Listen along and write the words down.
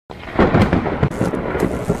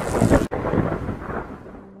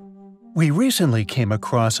We recently came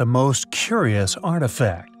across a most curious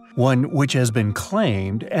artifact, one which has been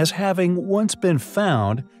claimed as having once been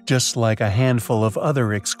found, just like a handful of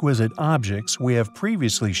other exquisite objects we have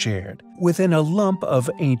previously shared, within a lump of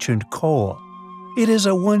ancient coal. It is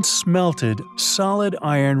a once smelted, solid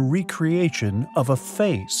iron recreation of a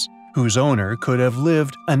face, whose owner could have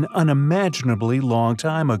lived an unimaginably long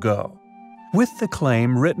time ago. With the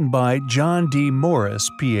claim written by John D.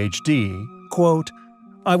 Morris, Ph.D., quote,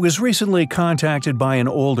 "I was recently contacted by an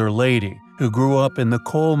older lady who grew up in the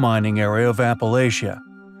coal mining area of Appalachia.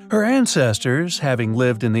 Her ancestors, having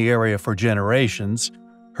lived in the area for generations,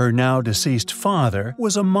 her now deceased father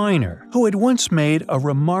was a miner who had once made a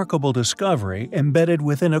remarkable discovery embedded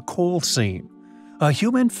within a coal seam, a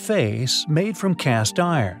human face made from cast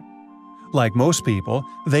iron. Like most people,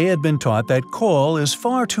 they had been taught that coal is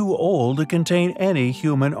far too old to contain any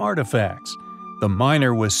human artifacts. The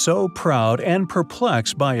miner was so proud and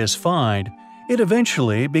perplexed by his find, it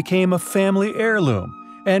eventually became a family heirloom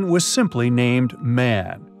and was simply named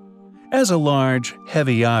Man. As a large,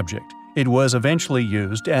 heavy object, it was eventually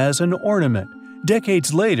used as an ornament,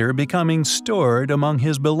 decades later becoming stored among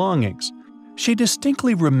his belongings. She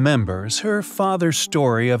distinctly remembers her father's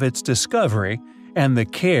story of its discovery and the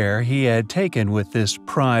care he had taken with this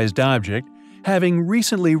prized object, having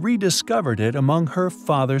recently rediscovered it among her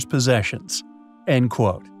father's possessions." End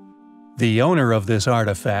quote. The owner of this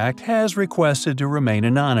artifact has requested to remain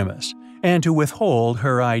anonymous and to withhold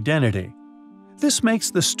her identity. This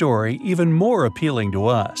makes the story even more appealing to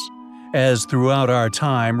us, as throughout our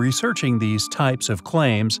time researching these types of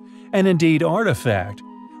claims, and indeed artifact,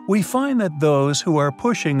 we find that those who are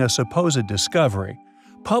pushing a supposed discovery,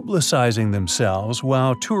 publicizing themselves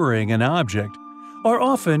while touring an object, are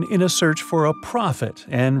often in a search for a profit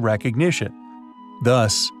and recognition.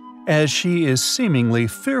 Thus, as she is seemingly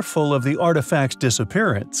fearful of the artifact's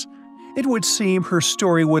disappearance, it would seem her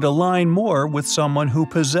story would align more with someone who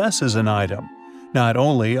possesses an item, not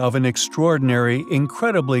only of an extraordinary,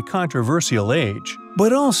 incredibly controversial age,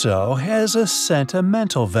 but also has a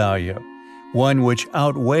sentimental value, one which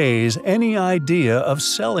outweighs any idea of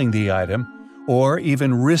selling the item or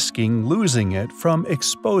even risking losing it from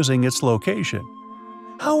exposing its location.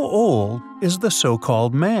 How old is the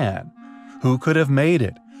so-called man? Who could have made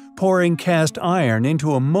it, pouring cast iron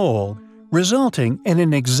into a mold, resulting in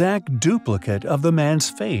an exact duplicate of the man's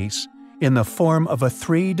face in the form of a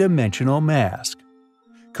three-dimensional mask?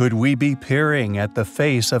 Could we be peering at the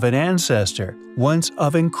face of an ancestor once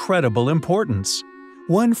of incredible importance,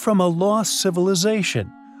 one from a lost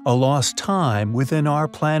civilization, a lost time within our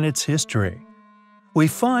planet's history? We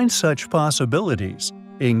find such possibilities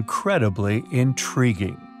incredibly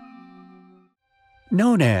intriguing.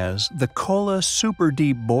 Known as the Kola Super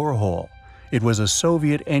Deep Borehole, it was a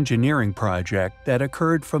Soviet engineering project that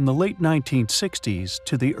occurred from the late 1960s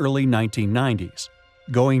to the early 1990s.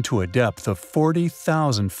 Going to a depth of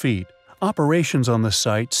 40,000 feet, operations on the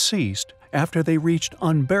site ceased after they reached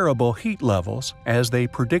unbearable heat levels as they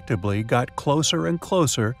predictably got closer and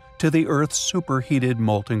closer to the Earth's superheated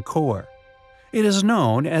molten core. It is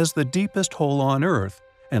known as the deepest hole on Earth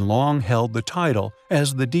and long held the title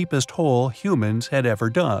as the deepest hole humans had ever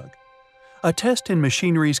dug. A test in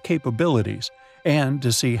machinery's capabilities and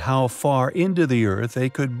to see how far into the Earth they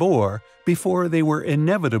could bore before they were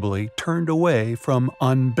inevitably turned away from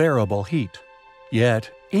unbearable heat. Yet,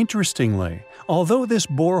 interestingly, although this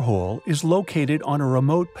borehole is located on a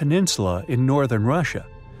remote peninsula in northern Russia,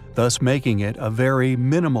 thus making it a very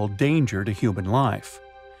minimal danger to human life,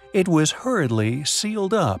 it was hurriedly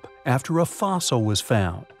sealed up after a fossil was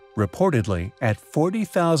found, reportedly at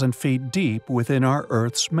 40,000 feet deep within our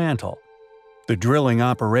Earth's mantle. The drilling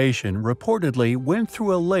operation reportedly went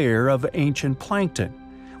through a layer of ancient plankton,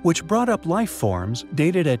 which brought up life forms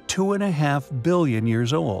dated at 2.5 billion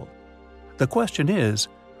years old. The question is,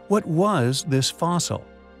 what was this fossil?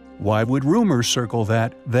 Why would rumors circle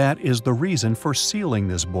that that is the reason for sealing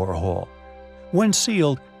this borehole? When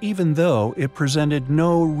sealed, even though it presented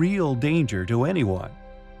no real danger to anyone.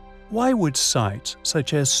 Why would sites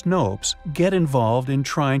such as Snopes get involved in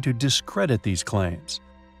trying to discredit these claims?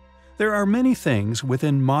 There are many things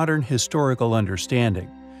within modern historical understanding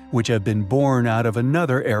which have been born out of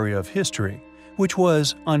another area of history, which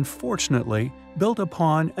was, unfortunately, built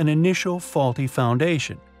upon an initial faulty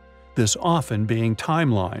foundation, this often being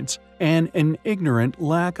timelines and an ignorant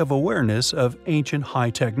lack of awareness of ancient high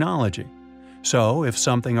technology. So, if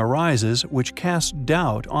something arises which casts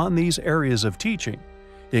doubt on these areas of teaching,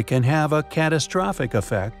 it can have a catastrophic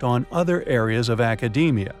effect on other areas of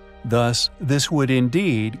academia. Thus, this would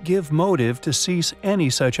indeed give motive to cease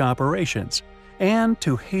any such operations, and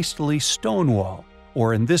to hastily stonewall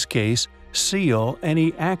or in this case, seal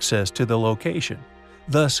any access to the location,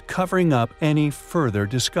 thus covering up any further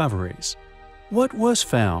discoveries. What was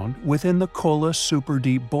found within the Kola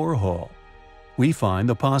super-deep borehole? We find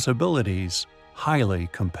the possibilities highly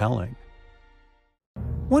compelling.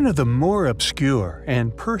 One of the more obscure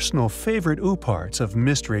and personal favorite parts of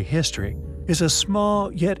mystery history is a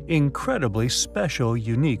small yet incredibly special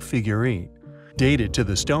unique figurine. Dated to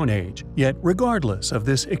the Stone Age, yet regardless of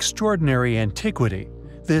this extraordinary antiquity,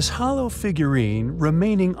 this hollow figurine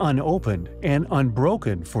remaining unopened and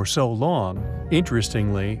unbroken for so long,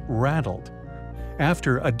 interestingly rattled.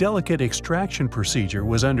 After a delicate extraction procedure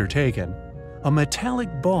was undertaken, a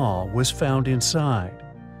metallic ball was found inside.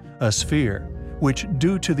 A sphere, which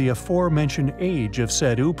due to the aforementioned age of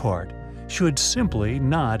said part, should simply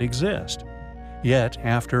not exist. Yet,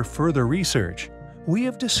 after further research, we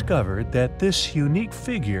have discovered that this unique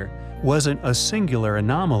figure wasn't a singular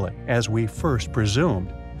anomaly as we first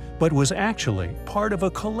presumed, but was actually part of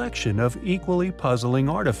a collection of equally puzzling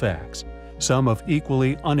artifacts, some of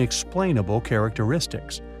equally unexplainable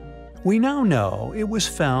characteristics. We now know it was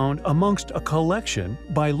found amongst a collection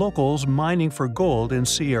by locals mining for gold in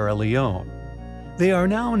Sierra Leone. They are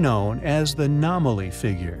now known as the Nomoli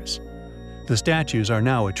figures. The statues are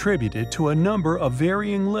now attributed to a number of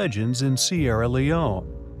varying legends in Sierra Leone.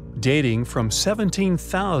 Dating from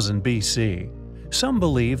 17,000 BC, some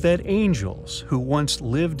believe that angels, who once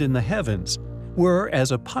lived in the heavens, were,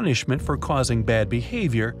 as a punishment for causing bad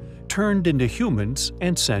behavior, turned into humans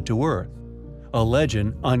and sent to Earth. A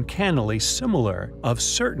legend uncannily similar of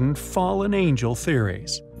certain fallen angel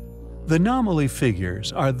theories. The Nomoli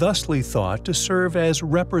figures are thusly thought to serve as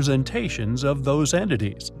representations of those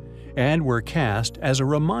entities, and were cast as a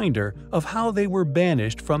reminder of how they were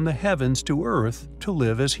banished from the heavens to Earth to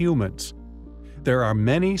live as humans. There are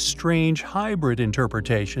many strange hybrid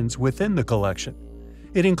interpretations within the collection.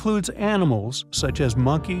 It includes animals such as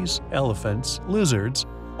monkeys, elephants, lizards,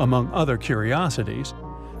 among other curiosities,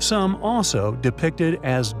 some also depicted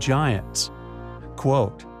as giants.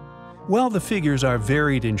 Quote, "While the figures are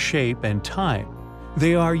varied in shape and type,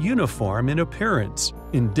 they are uniform in appearance,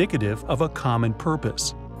 indicative of a common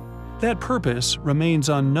purpose. That purpose remains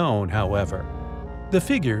unknown, however. The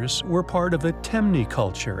figures were part of a Temne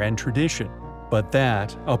culture and tradition, but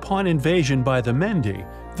that, upon invasion by the Mendi,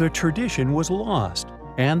 the tradition was lost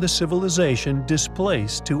and the civilization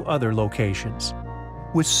displaced to other locations.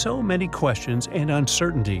 With so many questions and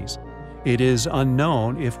uncertainties, it is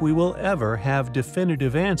unknown if we will ever have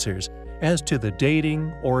definitive answers as to the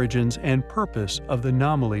dating, origins, and purpose of the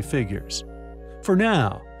Nomoli figures. For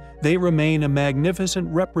now, they remain a magnificent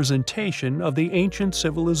representation of the ancient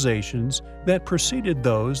civilizations that preceded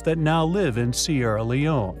those that now live in Sierra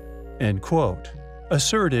Leone," end quote,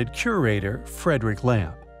 asserted curator Frederick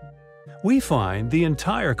Lamp. We find the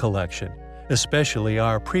entire collection, especially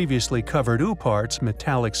our previously covered Upart's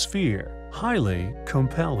metallic sphere, highly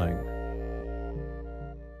compelling.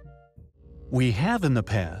 We have in the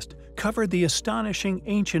past covered the astonishing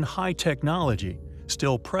ancient high technology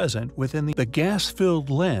still present within the gas-filled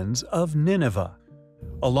lens of Nineveh.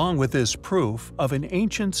 Along with this proof of an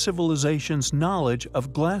ancient civilization's knowledge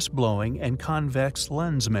of glass-blowing and convex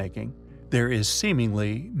lens-making, there is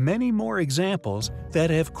seemingly many more examples that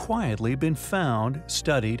have quietly been found,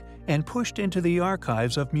 studied, and pushed into the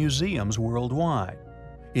archives of museums worldwide,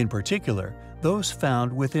 in particular those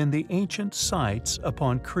found within the ancient sites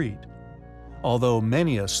upon Crete. Although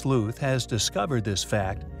many a sleuth has discovered this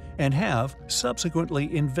fact and have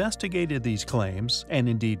subsequently investigated these claims and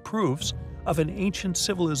indeed proofs of an ancient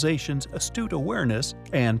civilization's astute awareness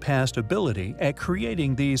and past ability at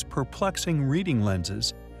creating these perplexing reading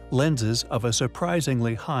lenses of a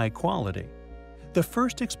surprisingly high quality. The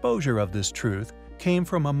first exposure of this truth came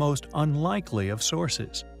from a most unlikely of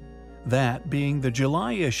sources, that being the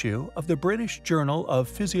July issue of the British Journal of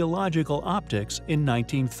Physiological Optics in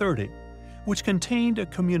 1930, which contained a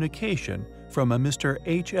communication from a Mr.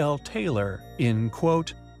 H.L. Taylor in,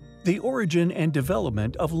 quote, "The Origin and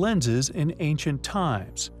Development of Lenses in Ancient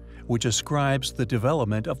Times," which ascribes the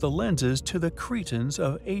development of the lenses to the Cretans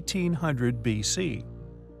of 1800 BC.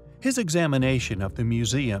 His examination of the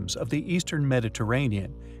museums of the Eastern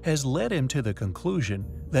Mediterranean has led him to the conclusion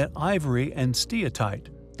that ivory and steatite,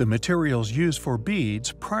 the materials used for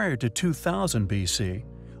beads prior to 2000 BC,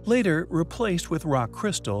 later replaced with rock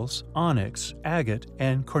crystals, onyx, agate,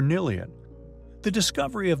 and cornelian. The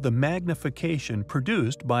discovery of the magnification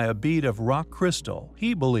produced by a bead of rock crystal,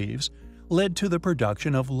 he believes, led to the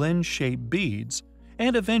production of lens-shaped beads,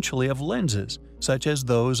 and eventually of lenses, such as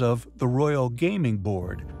those of the Royal Gaming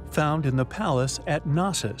Board found in the palace at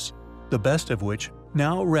Knossos, the best of which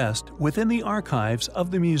now rest within the archives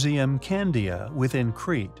of the Museum Candia within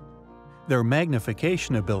Crete. Their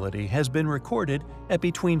magnification ability has been recorded at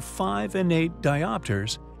between 5 and 8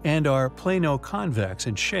 diopters and are plano-convex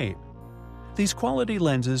in shape. These quality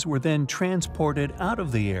lenses were then transported out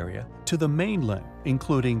of the area to the mainland,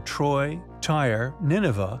 including Troy, Tyre,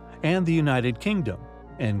 Nineveh, and the United Kingdom."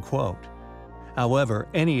 End quote. However,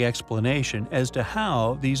 any explanation as to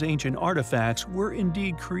how these ancient artifacts were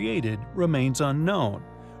indeed created remains unknown,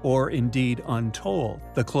 or indeed untold.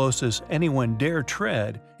 The closest anyone dare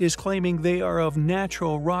tread is claiming they are of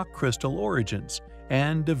natural rock crystal origins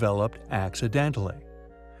and developed accidentally.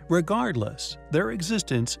 Regardless, their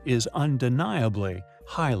existence is undeniably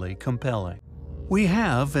highly compelling. We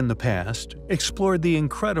have, in the past, explored the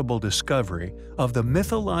incredible discovery of the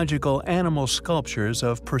mythological animal sculptures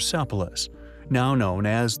of Persepolis, now known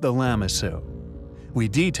as the Lamassu. We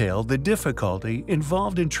detailed the difficulty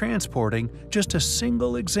involved in transporting just a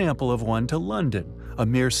single example of one to London a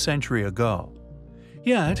mere century ago.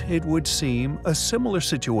 Yet, it would seem a similar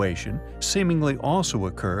situation seemingly also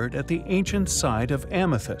occurred at the ancient site of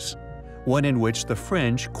Amathus, one in which the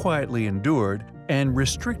French quietly endured and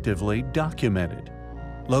restrictively documented.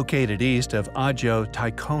 Located east of Agios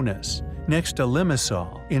Tychonis, next to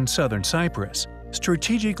Limassol in southern Cyprus,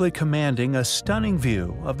 strategically commanding a stunning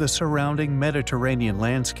view of the surrounding Mediterranean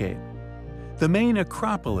landscape. The main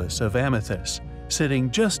Acropolis of Amathus, sitting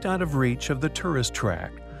just out of reach of the tourist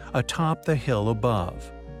track, atop the hill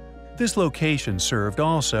above. This location served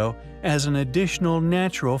also as an additional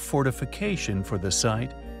natural fortification for the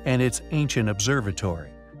site and its ancient observatory.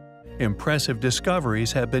 Impressive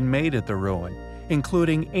discoveries have been made at the ruin,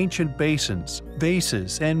 including ancient basins,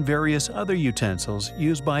 vases, and various other utensils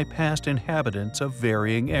used by past inhabitants of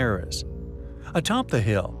varying eras. Atop the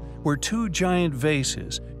hill were 2 giant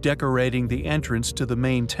vases decorating the entrance to the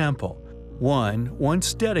main temple, one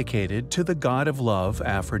once dedicated to the god of love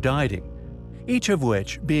Aphrodite, each of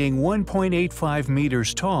which being 1.85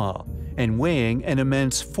 meters tall and weighing an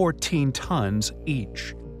immense 14 tons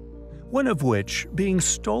each. One of which being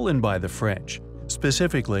stolen by the French,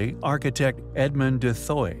 specifically architect Edmond de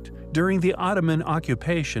Thouet, during the Ottoman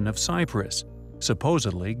occupation of Cyprus,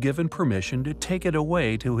 supposedly given permission to take it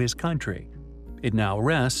away to his country. It now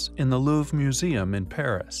rests in the Louvre Museum in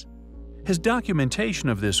Paris. His documentation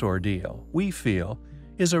of this ordeal, we feel,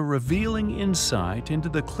 is a revealing insight into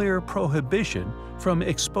the clear prohibition from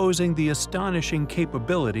exposing the astonishing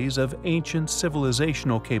capabilities of ancient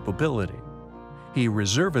civilizational capability. He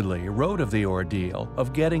reservedly wrote of the ordeal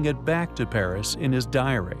of getting it back to Paris in his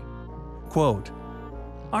diary. Quote,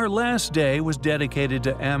 "Our last day was dedicated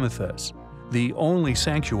to Amathus, the only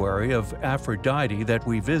sanctuary of Aphrodite that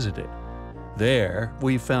we visited. There,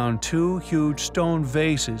 we found 2 huge stone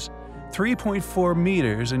vases, 3.4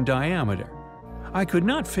 meters in diameter. I could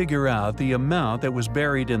not figure out the amount that was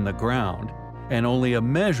buried in the ground, and only a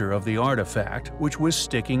measure of the artifact which was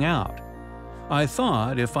sticking out. I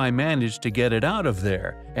thought if I managed to get it out of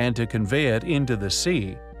there and to convey it into the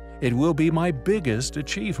sea, it will be my biggest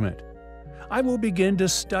achievement. I will begin to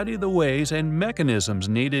study the ways and mechanisms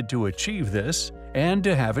needed to achieve this and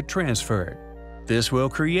to have it transferred. This will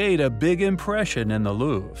create a big impression in the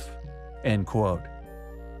Louvre." End quote.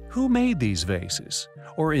 Who made these vases,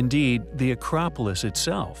 or indeed the Acropolis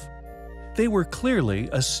itself? They were clearly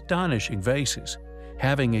astonishing vases,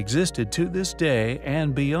 having existed to this day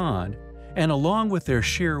and beyond, and along with their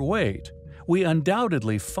sheer weight, we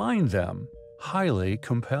undoubtedly find them highly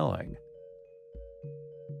compelling.